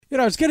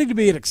It's getting to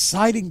be an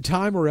exciting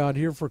time around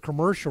here for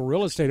commercial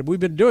real estate. We've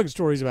been doing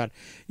stories about,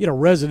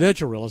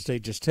 residential real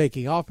estate just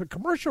taking off, but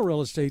commercial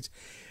real estate's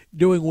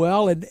doing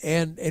well,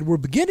 and we're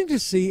beginning to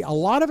see a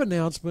lot of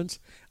announcements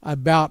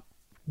about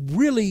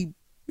really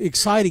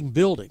exciting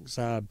buildings.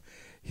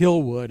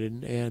 Hillwood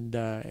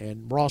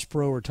and Ross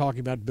Perot are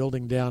talking about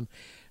building down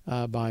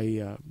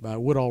by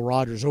Woodall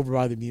Rogers over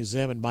by the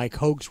museum, and Mike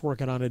Hoke's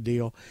working on a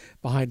deal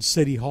behind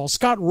City Hall.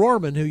 Scott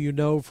Rohrman, who you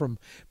know from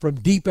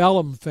Deep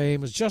Ellum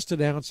fame, has just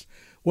announced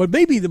what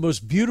may be the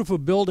most beautiful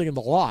building in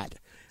the lot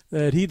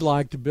that he'd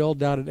like to build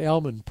down at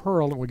Elm and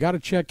Pearl, and we got to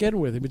check in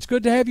with him. It's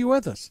good to have you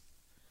with us.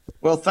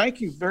 Well,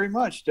 thank you very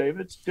much,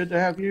 David. It's good to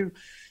have you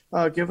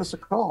give us a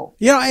call.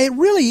 It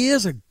really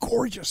is a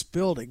gorgeous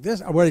building.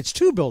 It's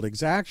two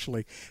buildings,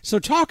 actually. So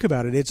talk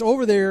about it. It's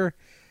over there,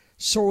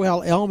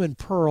 Elm and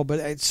Pearl, but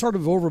it's sort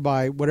of over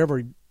by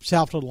whatever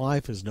Southland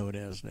Life is known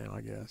as now,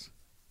 I guess.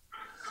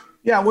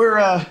 Yeah, we're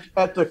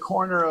at the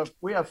corner of,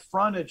 we have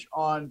frontage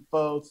on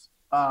both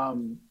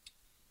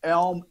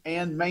Elm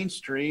and Main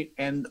Street,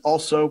 and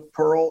also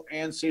Pearl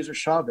and Cesar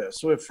Chavez.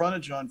 So we have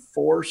frontage on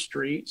 4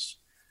 streets.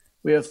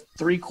 We have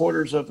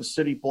 3/4 of a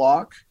city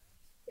block.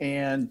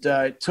 And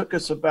it took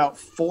us about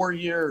 4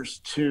 years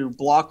to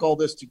block all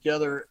this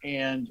together.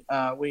 And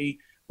we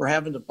were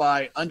having to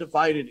buy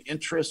undivided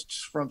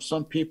interests from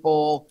some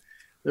people.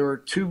 There were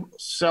 2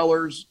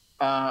 sellers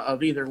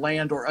of either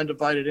land or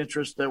undivided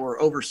interest that were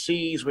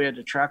overseas. We had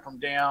to track them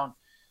down.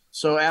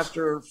 So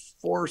after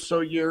 4 or so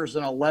years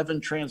and 11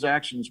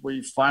 transactions,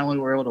 we finally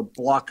were able to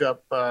block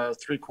up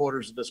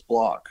 3/4 of this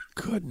block.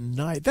 Good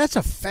night. That's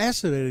a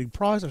fascinating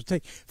process.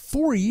 Take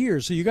 4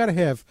 years. So you got to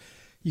have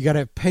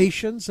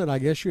patience, and I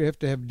guess you have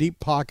to have deep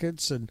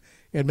pockets and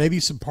maybe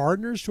some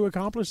partners to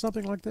accomplish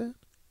something like that.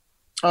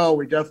 Oh,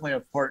 we definitely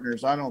have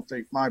partners. I don't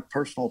think my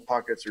personal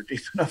pockets are deep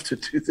enough to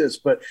do this,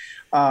 but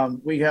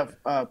we have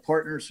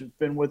partners who've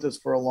been with us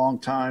for a long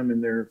time,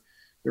 and they're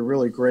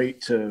really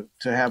great to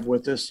have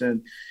with us.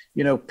 And,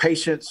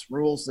 patience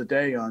rules the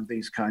day on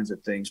these kinds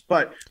of things.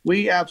 But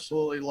we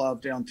absolutely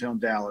love downtown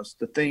Dallas,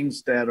 the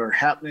things that are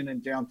happening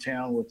in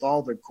downtown with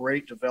all the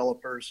great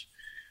developers.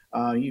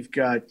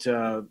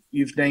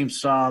 You've named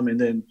some, and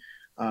then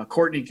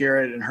Courtney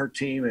Garrett and her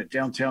team at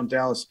Downtown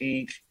Dallas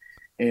Inc.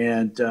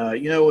 And,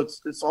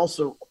 it's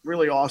also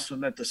really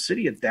awesome that the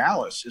city of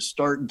Dallas is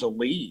starting to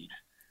lead.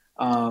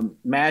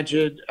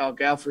 Majid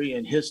Al-Ghafri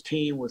and his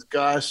team with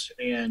Gus,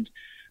 and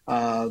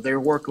they're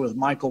working with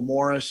Michael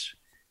Morris.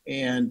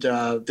 And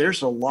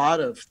there's a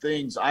lot of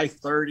things,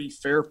 I-30,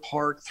 Fair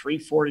Park,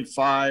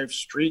 345,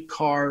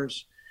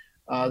 streetcars.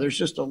 There's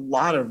just a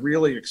lot of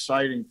really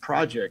exciting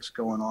projects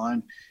going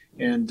on.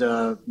 And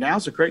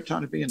now's a great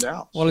time to be in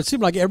Dallas. Well, it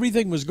seemed like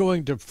everything was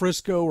going to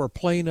Frisco or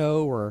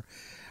Plano or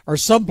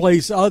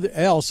someplace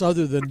else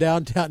other than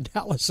downtown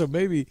Dallas. So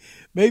maybe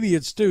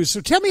it's due. So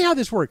tell me how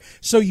this worked.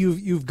 So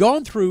you've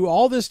gone through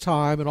all this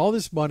time and all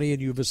this money, and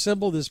you've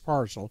assembled this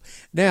parcel.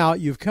 Now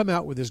you've come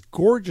out with this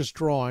gorgeous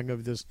drawing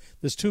of this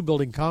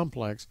 2-building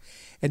complex,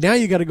 and now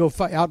you got to go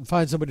out and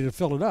find somebody to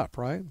fill it up,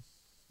 right?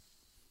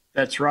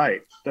 That's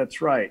right.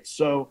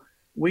 So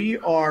we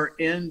are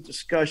in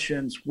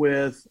discussions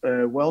with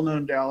a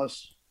well-known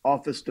Dallas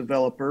office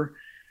developer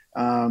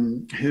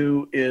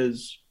who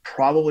is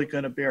probably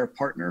going to be our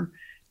partner.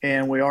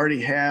 And we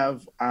already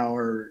have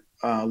our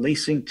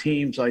leasing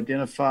teams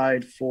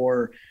identified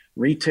for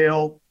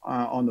retail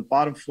on the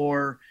bottom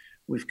floor.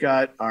 We've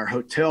got our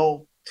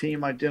hotel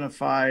team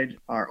identified,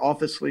 our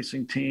office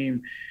leasing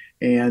team,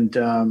 and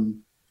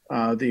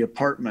the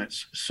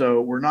apartments.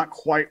 So we're not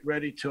quite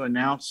ready to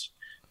announce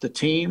the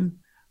team.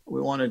 We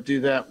want to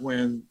do that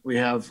when we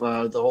have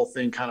the whole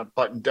thing kind of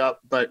buttoned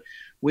up. But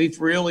we've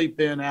really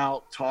been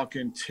out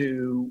talking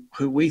to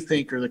who we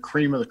think are the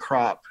cream of the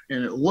crop.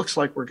 And it looks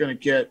like we're going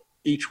to get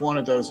each one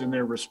of those in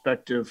their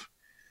respective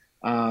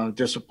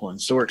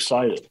disciplines. So we're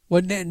excited.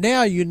 Well,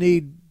 now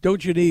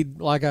don't you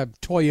need like a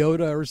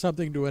Toyota or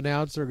something to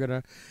announce they're going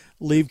to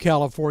leave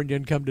California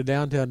and come to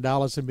downtown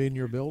Dallas and be in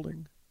your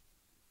building?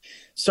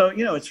 So,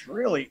 it's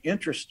really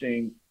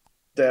interesting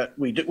that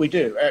we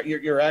do.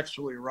 You're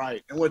absolutely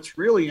right. And what's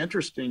really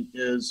interesting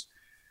is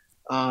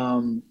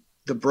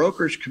the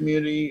brokerage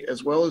community,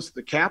 as well as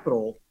the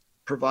capital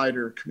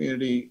provider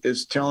community,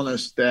 is telling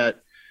us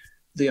that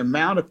the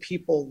amount of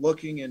people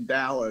looking in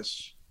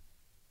Dallas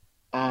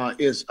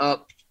is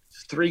up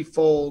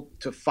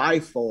 3-fold to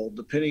 5-fold,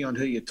 depending on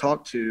who you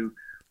talk to,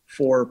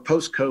 for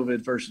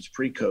post-COVID versus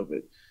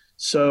pre-COVID.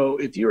 So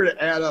if you were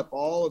to add up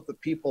all of the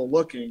people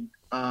looking,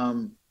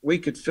 we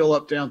could fill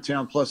up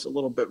downtown plus a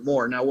little bit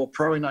more. Now, we're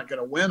probably not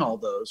going to win all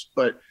those,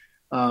 but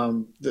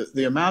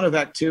the amount of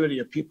activity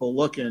of people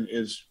looking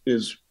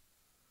is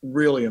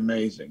really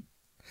amazing.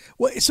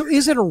 Well, so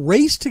is it a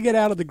race to get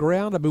out of the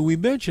ground? I mean, we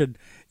mentioned,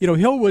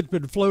 Hillwood's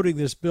been floating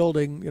this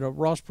building,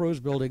 Ross Perot's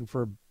building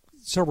for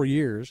several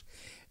years,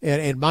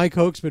 and Mike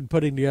Hoke's been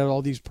putting together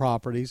all these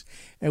properties,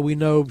 and we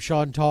know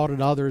Sean Todd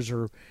and others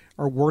are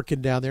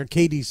working down there.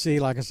 KDC,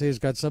 like I say, has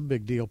got some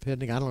big deal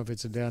pending. I don't know if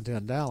it's in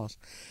downtown Dallas,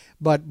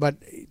 but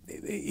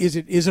is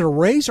it a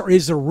race, or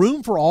is there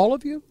room for all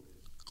of you?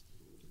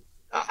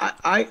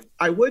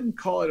 I wouldn't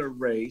call it a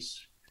race.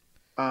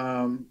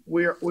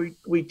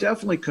 We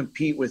definitely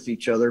compete with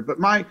each other, but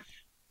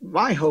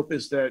my hope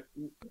is that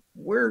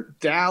where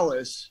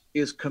Dallas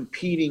is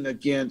competing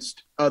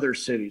against other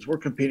cities, we're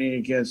competing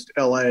against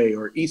LA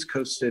or East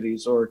Coast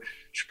cities or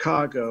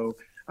Chicago.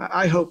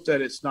 I hope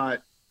that it's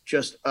not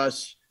just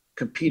us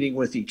competing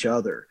with each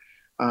other.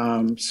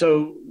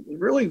 So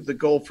really the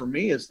goal for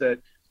me is that,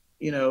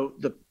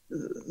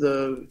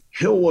 the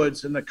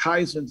Hillwoods and the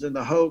Kaisens and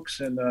the Hoaks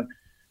and the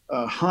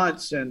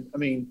Hunts. And I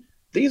mean,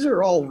 these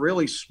are all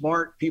really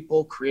smart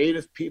people,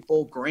 creative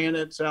people,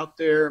 Granite's out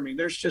there. I mean,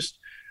 there's just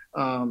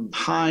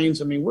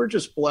Hines. I mean, we're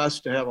just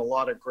blessed to have a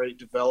lot of great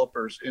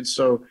developers. And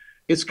so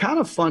it's kind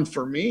of fun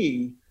for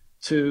me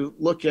to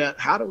look at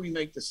how do we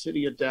make the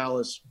city of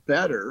Dallas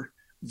better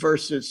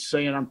versus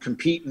saying I'm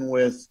competing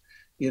with,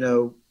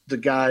 the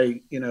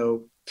guy,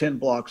 10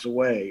 blocks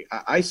away.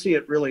 I see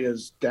it really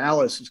as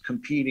Dallas is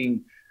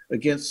competing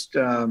against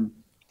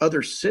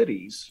other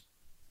cities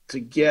to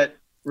get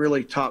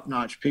really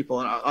top-notch people.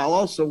 And I'll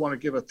also want to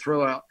give a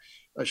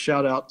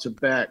shout out to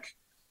Beck.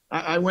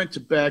 I went to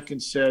Beck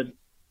and said,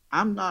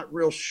 I'm not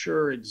real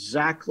sure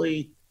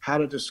exactly how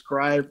to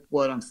describe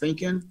what I'm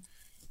thinking.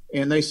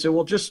 And they said,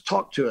 well, just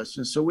talk to us.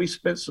 And so we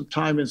spent some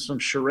time in some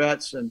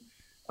charrettes and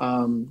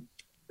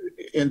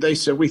they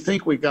said, we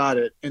think we got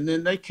it. And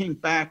then they came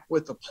back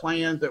with a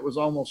plan that was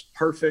almost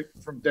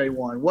perfect from day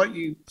one. What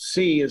you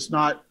see is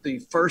not the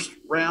first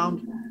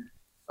round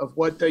of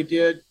what they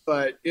did,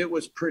 but it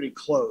was pretty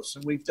close.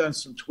 And we've done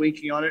some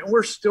tweaking on it. And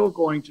we're still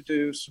going to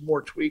do some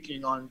more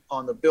tweaking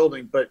on the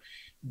building. But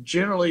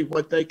generally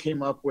what they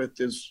came up with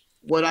is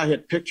what I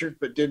had pictured,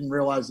 but didn't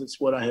realize it's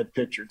what I had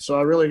pictured. So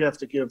I really have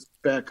to give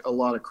Beck a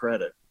lot of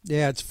credit.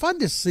 Yeah, it's fun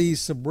to see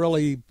some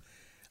really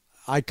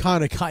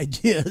iconic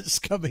ideas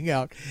coming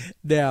out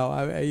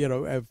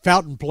now.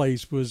 Fountain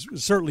Place was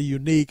certainly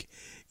unique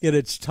in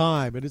its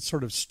time, and it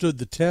sort of stood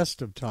the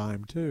test of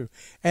time too.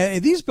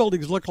 And these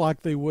buildings look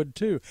like they would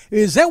too.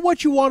 Is that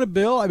what you want to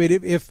build? I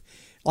mean, if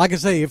like I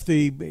say, if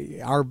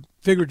our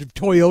figurative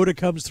Toyota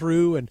comes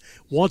through and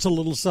wants a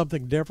little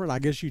something different, I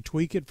guess you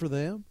tweak it for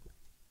them.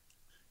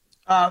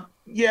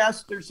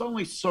 Yes, there's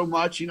only so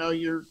much.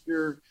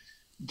 Your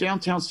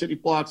downtown city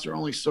blocks are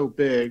only so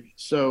big.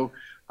 So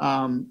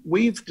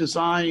we've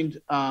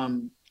designed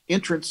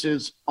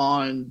entrances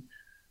on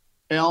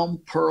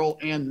Elm, Pearl,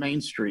 and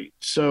Main Street.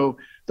 So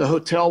the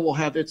hotel will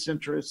have its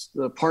entrance,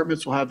 the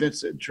apartments will have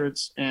its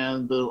entrance,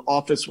 and the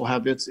office will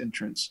have its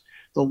entrance.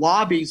 The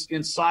lobbies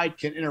inside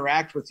can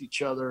interact with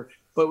each other,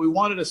 but we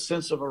wanted a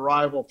sense of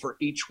arrival for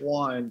each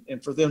one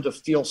and for them to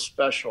feel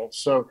special.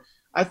 So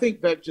I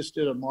think Beck just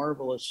did a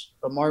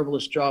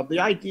marvelous job. The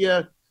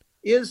idea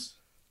is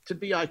to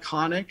be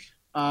iconic.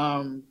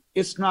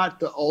 It's not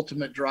the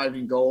ultimate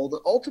driving goal.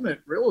 The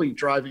ultimate really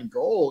driving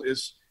goal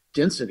is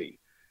density.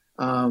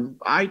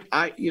 I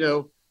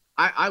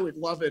would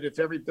love it if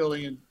every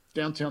building in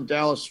downtown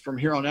Dallas from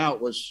here on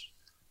out was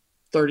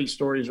 30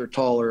 stories or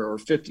taller or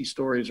 50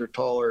 stories or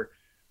taller.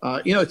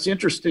 It's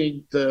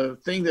interesting. The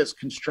thing that's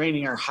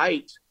constraining our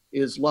height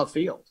is Love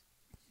Field.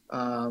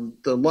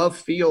 The Love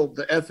Field,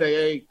 the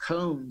FAA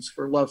cones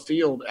for Love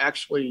Field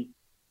actually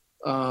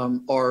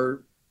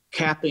are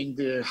capping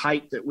the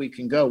height that we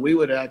can go. We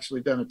would have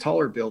actually done a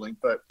taller building,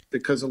 but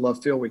because of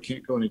Love Field, we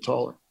can't go any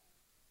taller.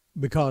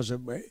 Because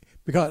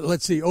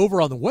let's see,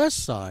 over on the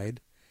west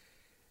side,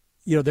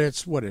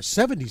 that's what, a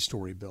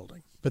 70-story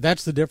building, but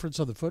that's the difference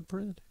on the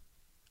footprint.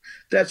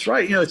 That's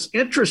right. It's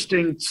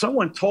interesting.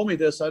 Someone told me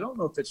this. I don't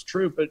know if it's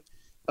true, but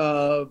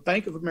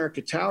Bank of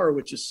America Tower,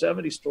 which is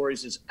 70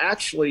 stories, is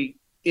actually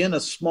in a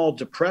small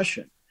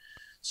depression.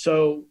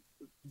 So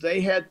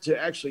they had to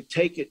actually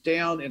take it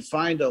down and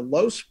find a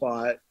low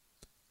spot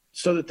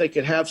so that they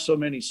could have so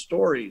many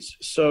stories.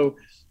 So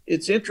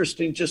it's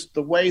interesting just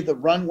the way the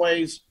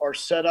runways are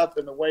set up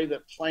and the way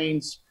that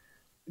planes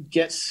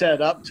get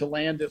set up to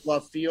land at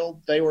Love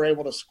Field. They were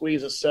able to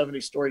squeeze a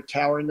 70-story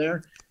tower in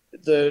there.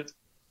 The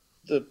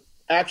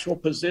actual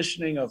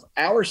positioning of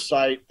our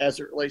site as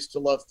it relates to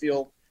Love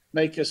Field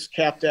make us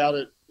capped out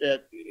at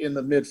in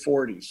the mid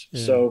 40s.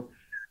 Yeah. So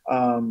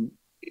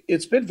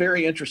it's been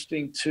very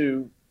interesting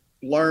to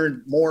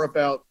learn more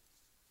about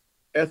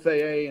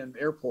FAA and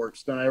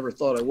airports than I ever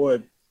thought I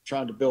would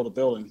trying to build a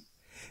building.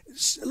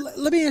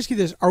 Let me ask you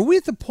this. Are we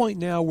at the point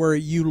now where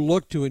you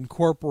look to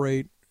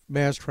incorporate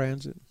mass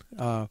transit?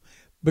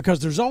 Because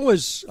there's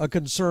always a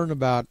concern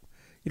about,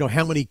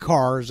 how many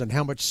cars and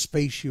how much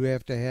space you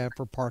have to have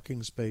for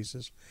parking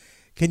spaces.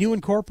 Can you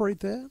incorporate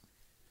that?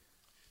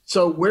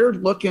 So we're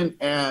looking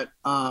at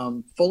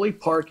fully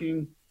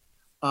parking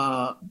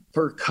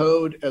per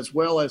code as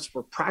well as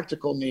for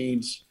practical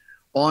needs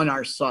on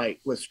our site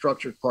with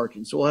structured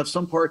parking. So we'll have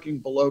some parking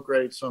below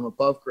grade, some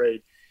above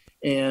grade.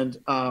 And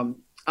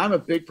I'm a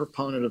big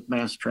proponent of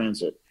mass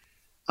transit.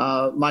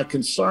 My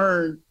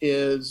concern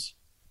is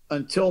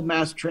until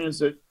mass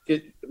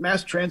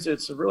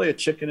transit's really a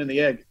chicken and the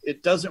egg.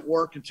 It doesn't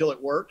work until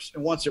it works.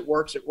 And once it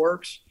works, it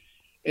works.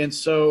 And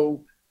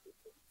so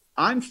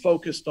I'm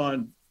focused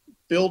on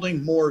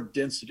building more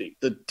density.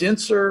 The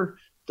denser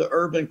the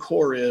urban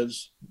core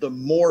is, the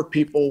more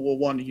people will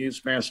want to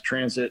use mass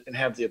transit and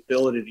have the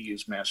ability to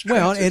use mass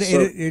transit.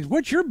 Well, and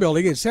what you're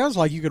building, it sounds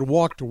like you could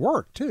walk to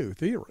work too,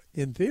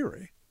 in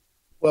theory.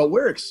 Well,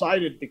 we're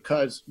excited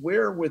because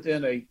we're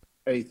within a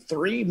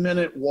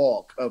 3-minute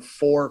walk of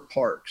 4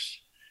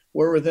 parks.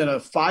 We're within a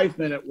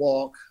 5-minute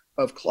walk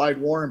of Clyde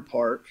Warren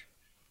Park,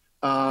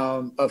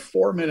 a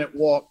 4-minute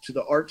walk to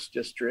the Arts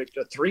District,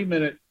 a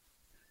 3-minute.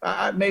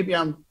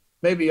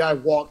 Maybe I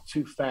walked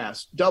too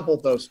fast,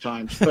 doubled those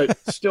times, but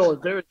still a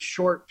very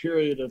short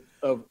period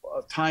of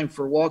time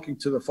for walking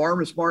to the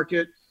farmers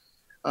market,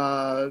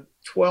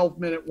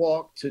 12-minute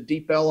walk to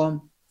Deep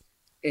Ellum.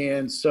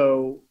 And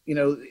so,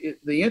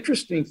 the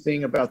interesting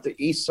thing about the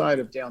east side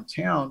of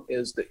downtown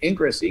is the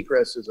ingress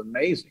egress is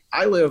amazing.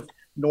 I live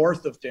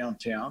north of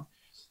downtown,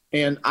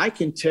 and I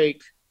can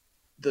take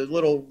the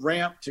little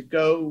ramp to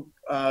go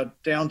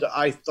down to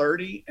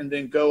I-30 and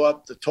then go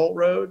up the toll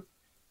road,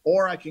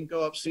 or I can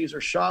go up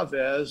Cesar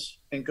Chavez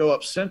and go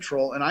up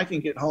Central, and I can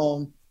get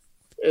home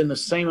in the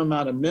same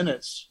amount of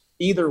minutes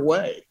either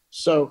way.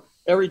 So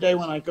every day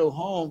when I go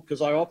home,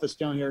 because our office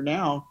down here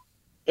now,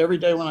 every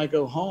day when I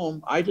go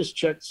home, I just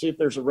check to see if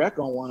there's a wreck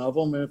on one of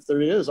them. And if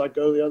there is, I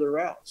go the other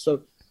route.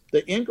 So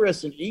the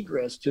ingress and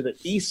egress to the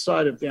east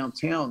side of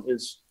downtown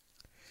is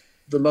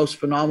the most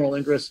phenomenal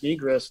ingress and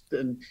egress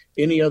than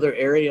any other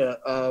area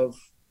of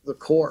the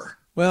core.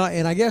 Well,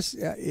 and I guess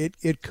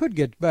it could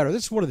get better.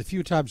 This is one of the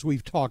few times we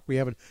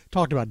haven't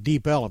talked about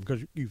Deep Ellum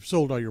because you've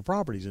sold all your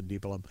properties in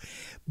Deep Ellum.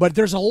 But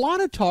there's a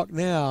lot of talk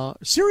now,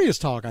 serious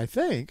talk, I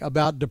think,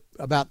 about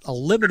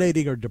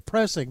eliminating or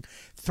depressing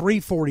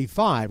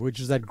 345, which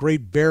is that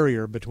great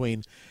barrier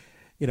between,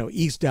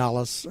 East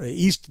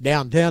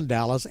downtown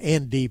Dallas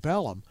and Deep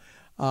Ellum.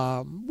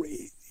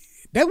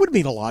 That would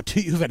mean a lot to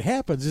you if it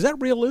happens. Is that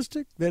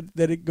realistic that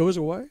it goes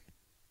away?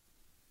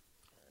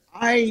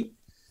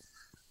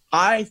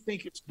 I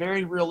think it's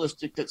very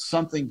realistic that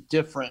something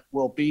different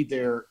will be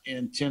there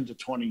in 10 to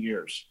 20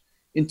 years.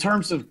 In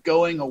terms of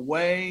going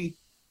away,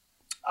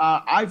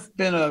 I've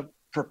been a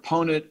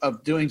proponent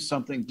of doing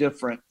something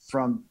different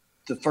from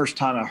the first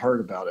time I heard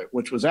about it,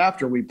 which was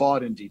after we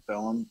bought in Deep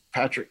Ellum.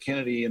 Patrick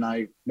Kennedy and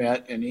I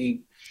met, and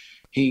he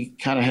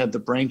kind of had the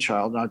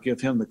brainchild, and I'll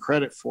give him the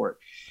credit for it.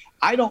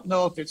 I don't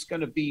know if it's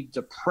going to be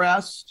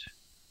depressed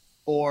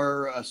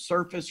or a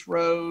surface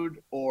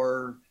road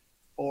or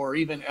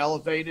even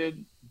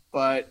elevated.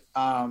 But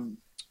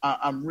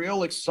I'm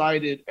real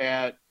excited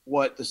at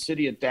what the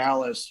city of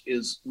Dallas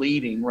is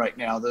leading right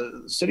now.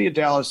 The city of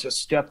Dallas has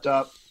stepped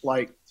up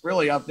like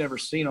really I've never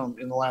seen them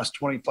in the last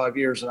 25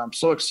 years, and I'm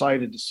so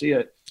excited to see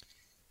it,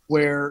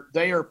 where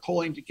they are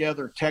pulling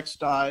together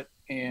TxDOT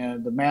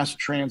and the mass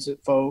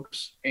transit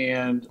folks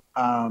and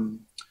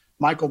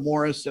Michael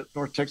Morris at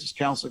North Texas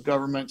Council of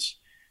Governments,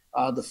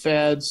 the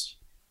feds,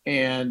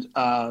 and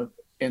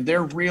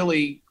they're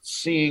really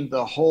seeing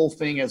the whole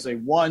thing as a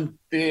one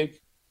big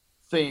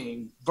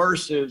thing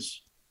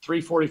versus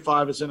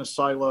 345 is in a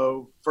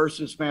silo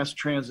versus mass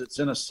transit's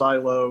in a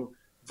silo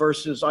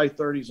versus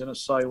I-30's in a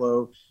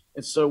silo.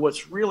 And so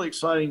what's really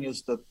exciting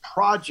is the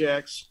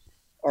projects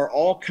are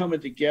all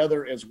coming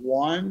together as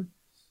one.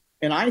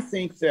 And I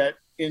think that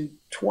in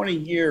 20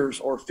 years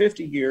or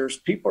 50 years,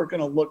 people are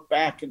going to look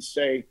back and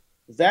say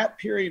that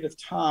period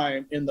of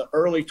time in the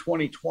early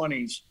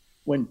 2020s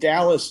when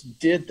Dallas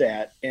did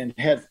that and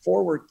had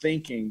forward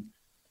thinking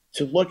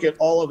to look at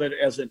all of it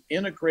as an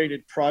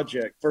integrated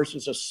project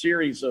versus a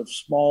series of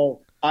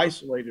small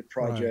isolated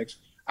projects.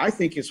 Right. I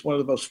think it's one of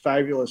the most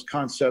fabulous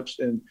concepts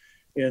in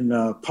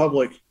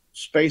public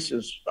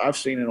spaces I've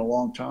seen in a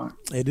long time.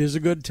 It is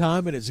a good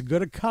time, and it's a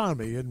good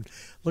economy, and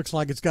looks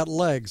like it's got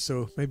legs,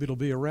 so maybe it'll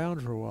be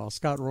around for a while.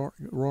 Scott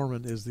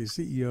Rohrman is the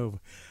CEO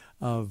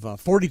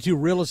of 42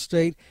 Real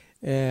Estate,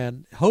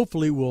 and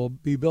hopefully we'll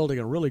be building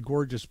a really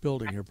gorgeous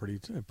building here pretty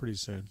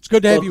soon. It's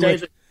good to have you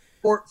David,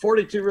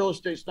 42 Real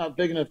Estate's not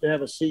big enough to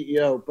have a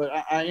CEO, but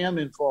I am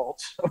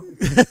involved. So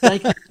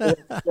thank you for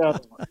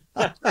that.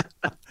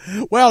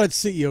 Well,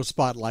 it's CEO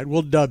Spotlight.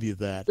 We'll W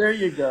that. There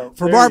you go.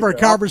 For more of our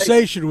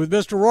conversation with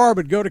Mr.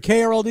 Rohrman, go to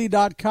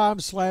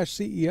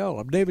krld.com/CEO.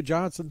 I'm David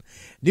Johnson,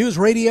 News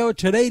Radio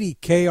 1080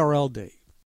 KRLD.